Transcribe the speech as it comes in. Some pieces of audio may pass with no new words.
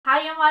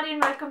Hi, I'm Ari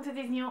and welcome to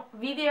this new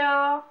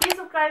video. Please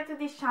subscribe to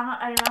this channel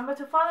and remember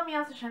to follow me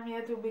on social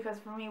media too, because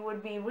for me it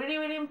would be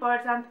really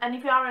important. And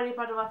if you're already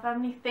part of our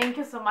family, thank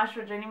you so much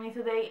for joining me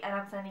today, and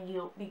I'm sending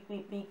you big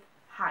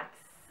hugs.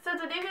 So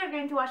today we are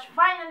going to watch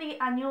finally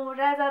a new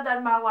Reza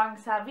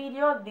Darmawangsa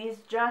video. This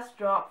just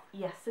dropped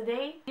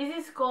yesterday. This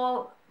is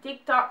called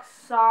TikTok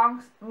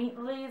songs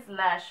medley /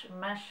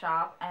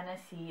 mashup, and I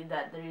see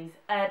that there is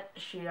Ed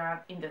Sheeran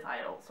in the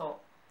title, so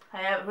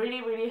I have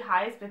really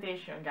high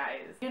expectation,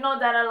 guys. You know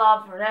that I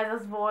love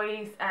Reza's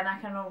voice and I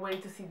cannot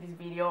wait to see this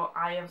video.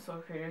 I am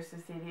so curious to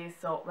see this,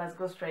 so let's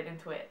go straight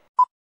into it.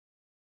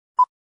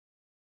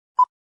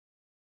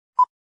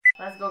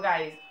 Let's go,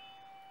 guys.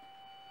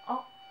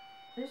 Oh,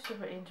 this is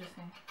super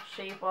interesting.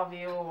 Shape of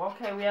you.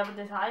 Okay, we have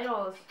the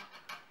titles.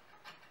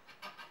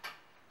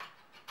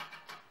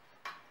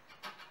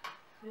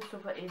 This is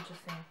super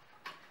interesting.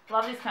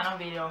 Love this kind of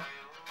video.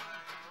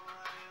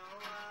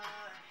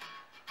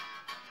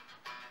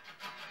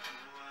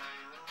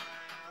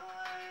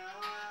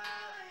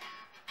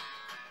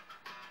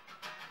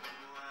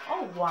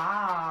 Oh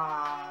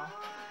wow,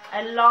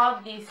 I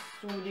love this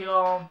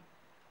studio.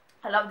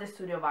 I love the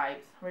studio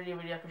vibes.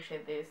 Really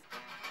appreciate this.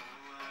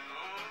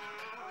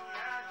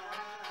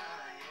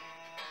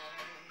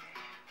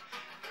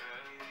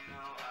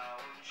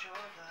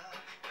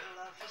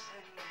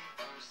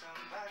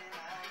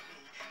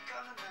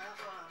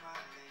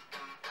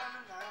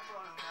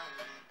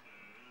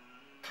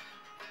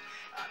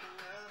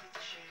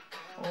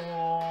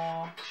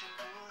 Oh,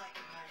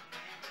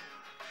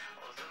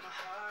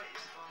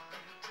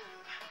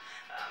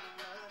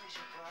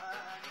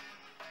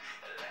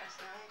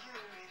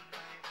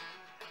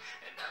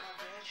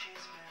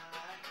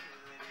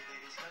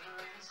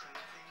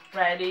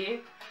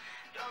 ready?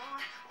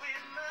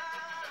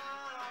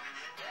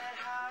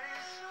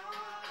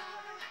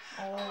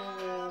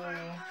 Oh,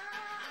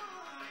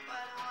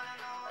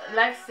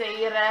 let's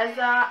say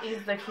Reza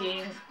is the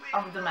king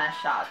of the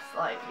mashups.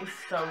 Like, it's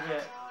so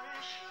good.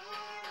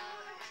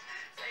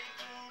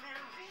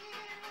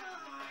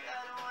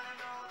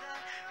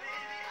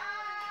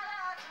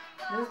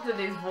 Listen to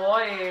this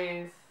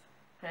voice.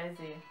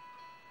 Crazy.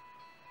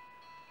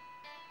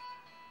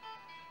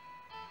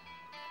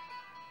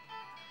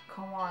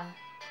 Come on.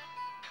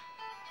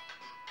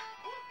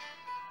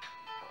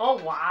 Oh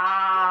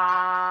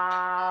wow.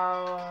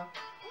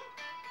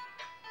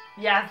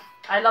 Yes,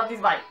 I love this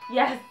vibe.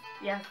 Yes.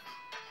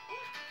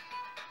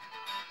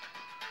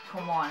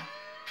 Come on.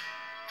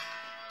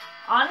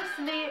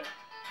 Honestly,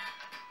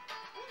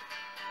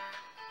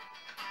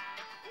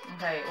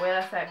 okay, wait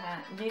a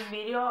second. This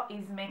video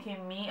is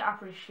making me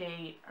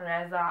appreciate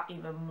Reza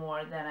even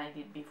more than I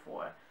did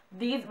before.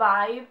 This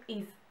vibe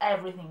is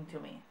everything to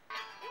me.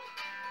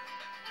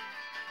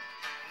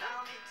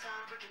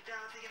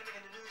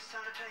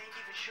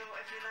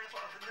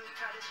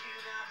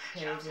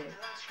 Crazy.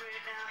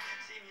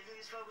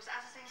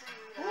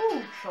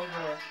 Ooh, so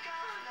good.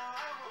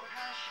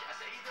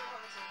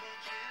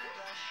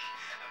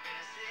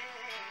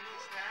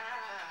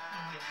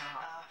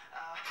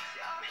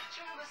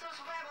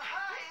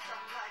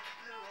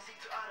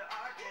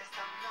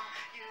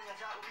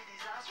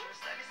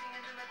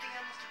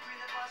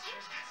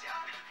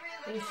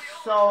 He's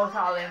so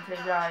talented,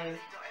 guys.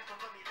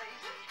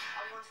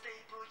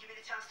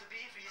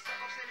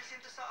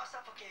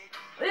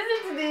 Listen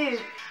to this.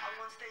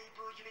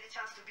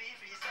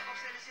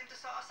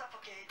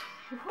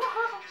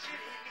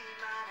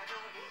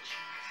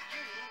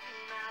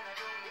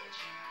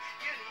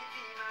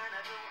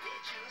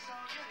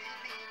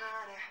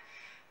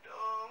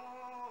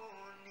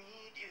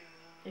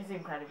 It's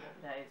incredible,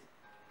 guys.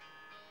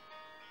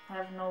 I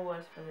have no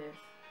words for this.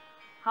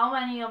 How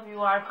many of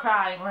you are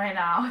crying right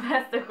now?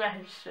 That's the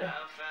question.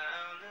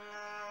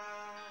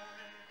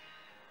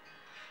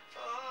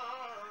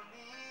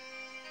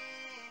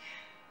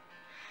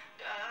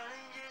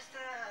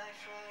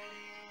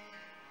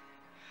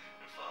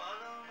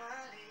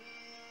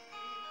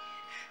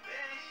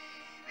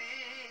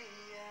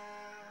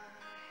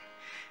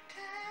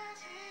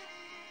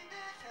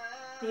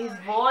 His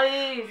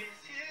voice.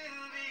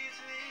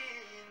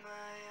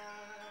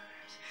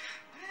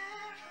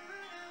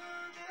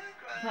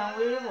 Can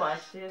we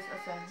watch this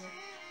a second?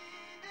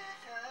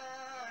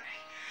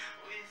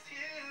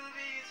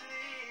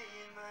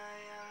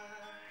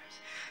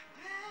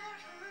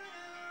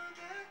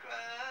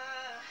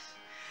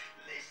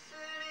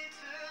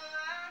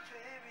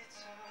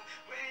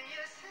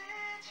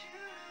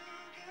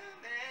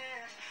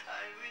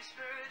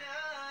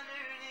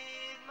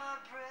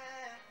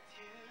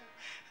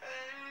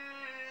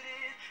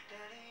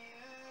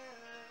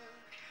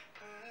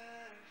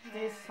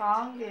 This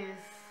song is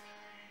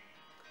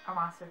a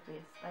masterpiece,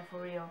 like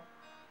for real.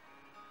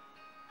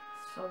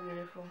 So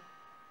beautiful.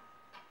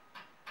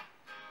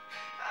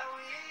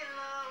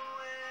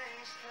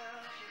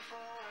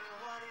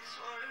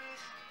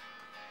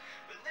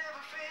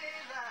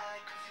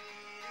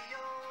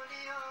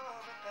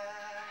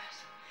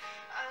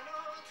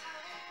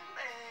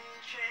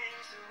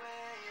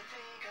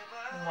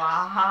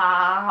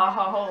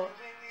 Wow.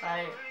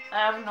 Like, I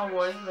have no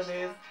words for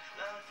this.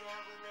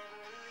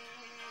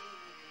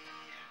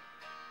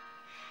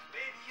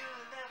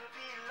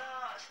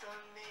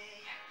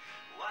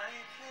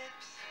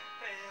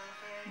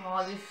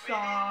 Oh, this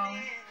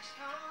song.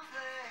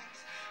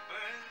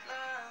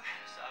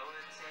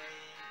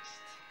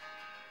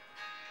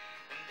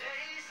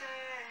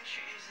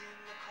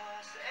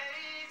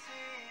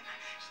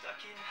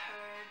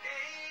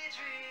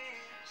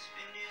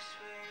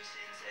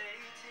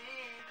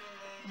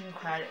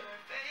 Incredible.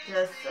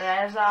 Just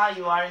Reza,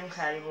 you are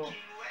incredible.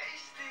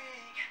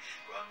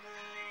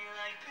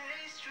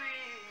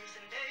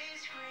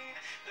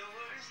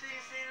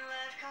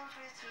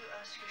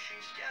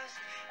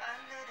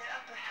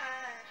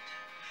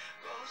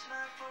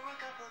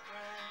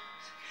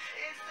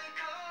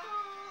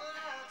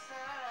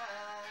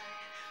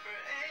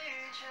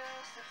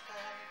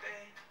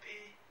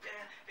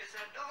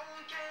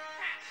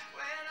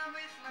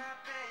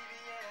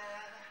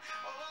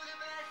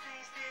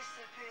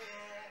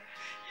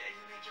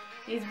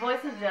 His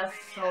voice is just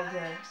so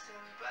good.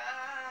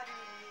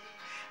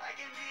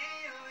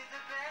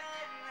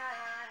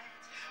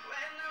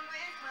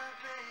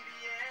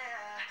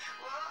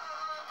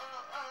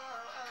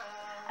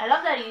 I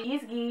love that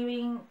he's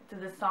giving to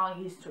the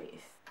song his twist.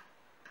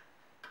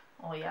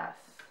 Oh yes.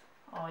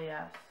 Oh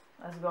yes.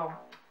 Let's go.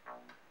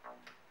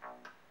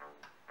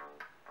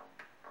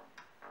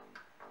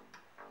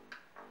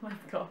 Let's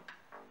go.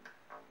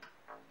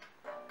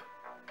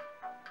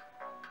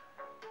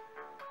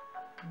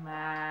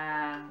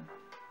 Man,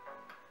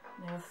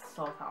 he's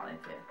so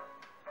talented.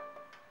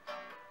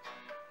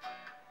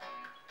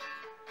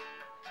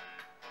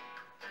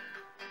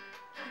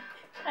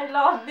 I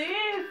love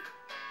this.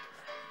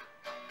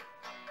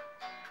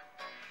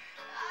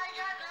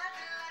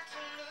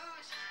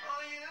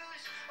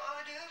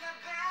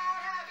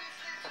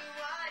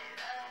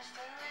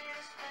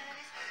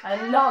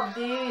 I love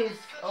this.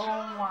 Oh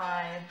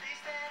my.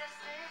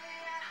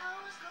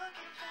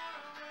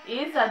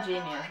 He's a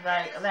genius,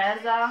 right?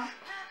 Reza.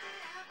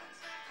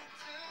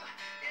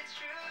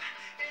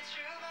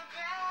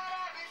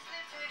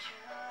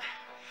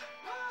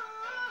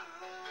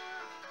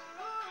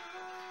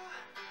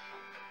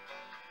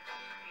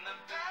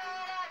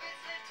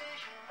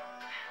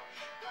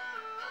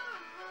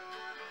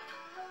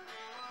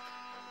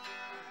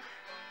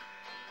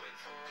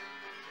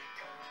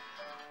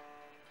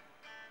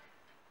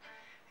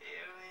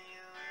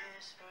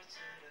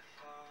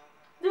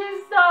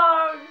 This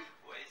song.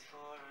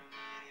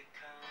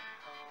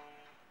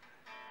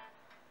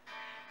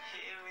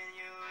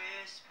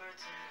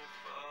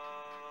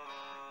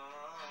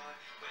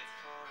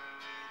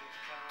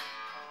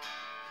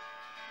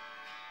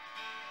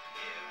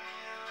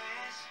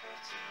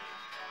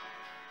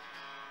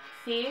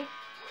 See?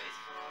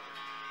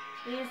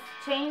 He's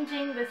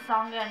changing the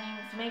song and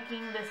he's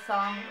making the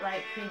song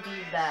like he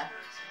did that.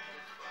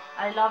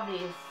 I love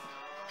this.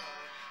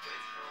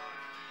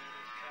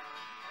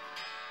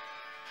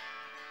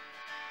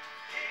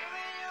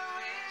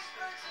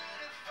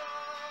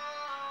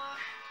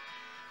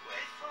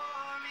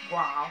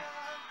 Wow.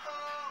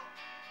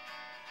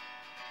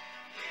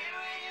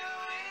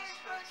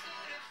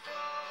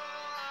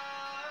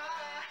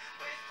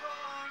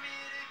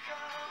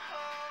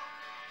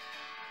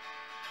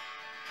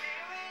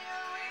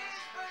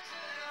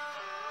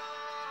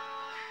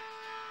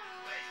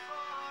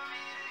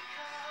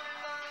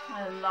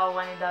 I love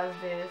when he does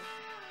this.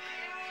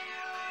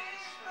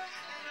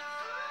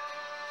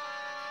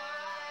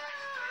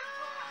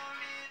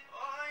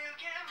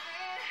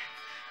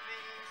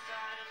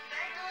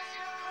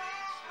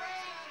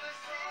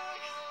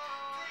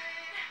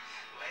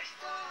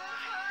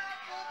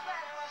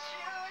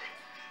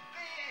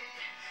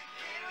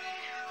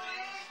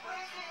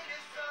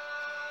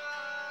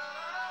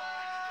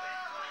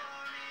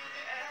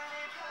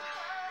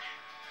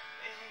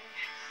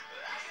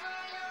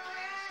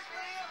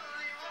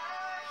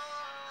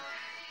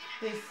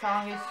 This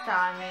song is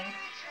stunning.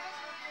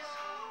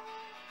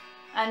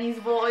 And his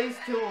voice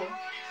too.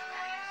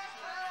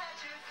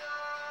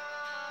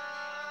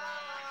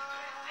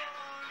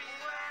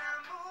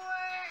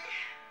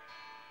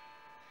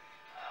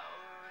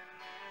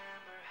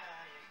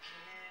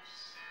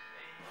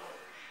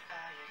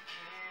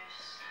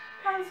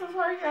 I'm so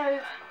sorry,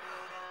 guys.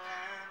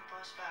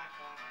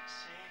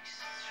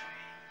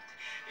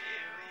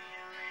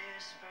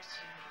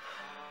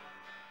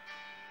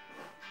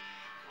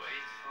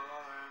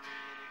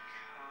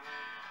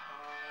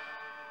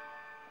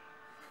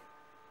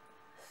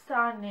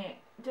 Stunning,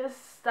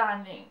 just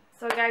stunning.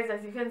 So guys,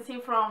 as you can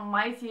see from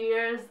my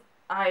tears,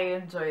 I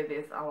enjoy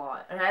this a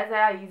lot.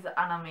 Reza is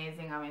an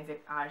amazing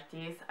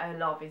artist. I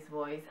love his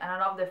voice and I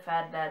love the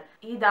fact that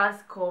he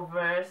does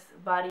covers,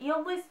 but he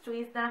always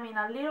twists them in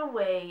a little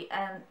way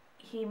and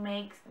he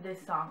makes the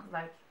songs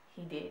like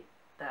he did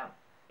them.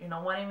 You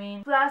know what I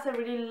mean? Plus, I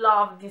really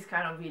love this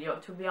kind of video.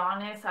 To be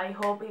honest, I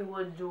hope he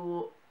will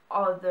do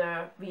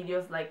other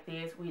videos like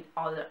this with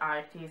other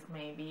artists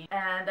maybe.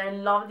 And I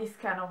love this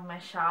kind of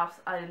mashups.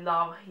 I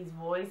love his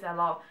voice. I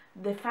love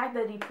the fact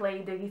that he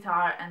played the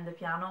guitar and the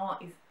piano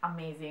is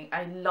amazing.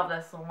 I love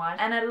that so much.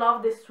 And I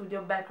love the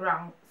studio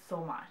background so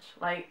much.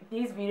 Like,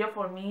 this video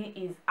for me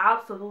is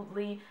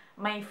absolutely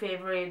my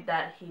favorite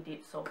that he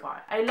did so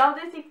far. I love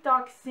the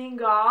TikTok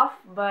sing off,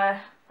 but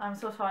I'm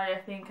so sorry, I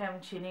think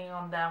I'm cheating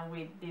on them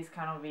with these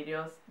kind of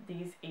videos.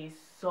 This is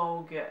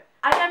so good.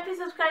 Again, please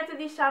subscribe to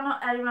this channel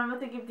and remember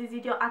to give this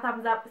video a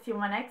thumbs up. See you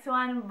in my next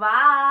one.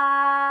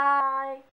 Bye!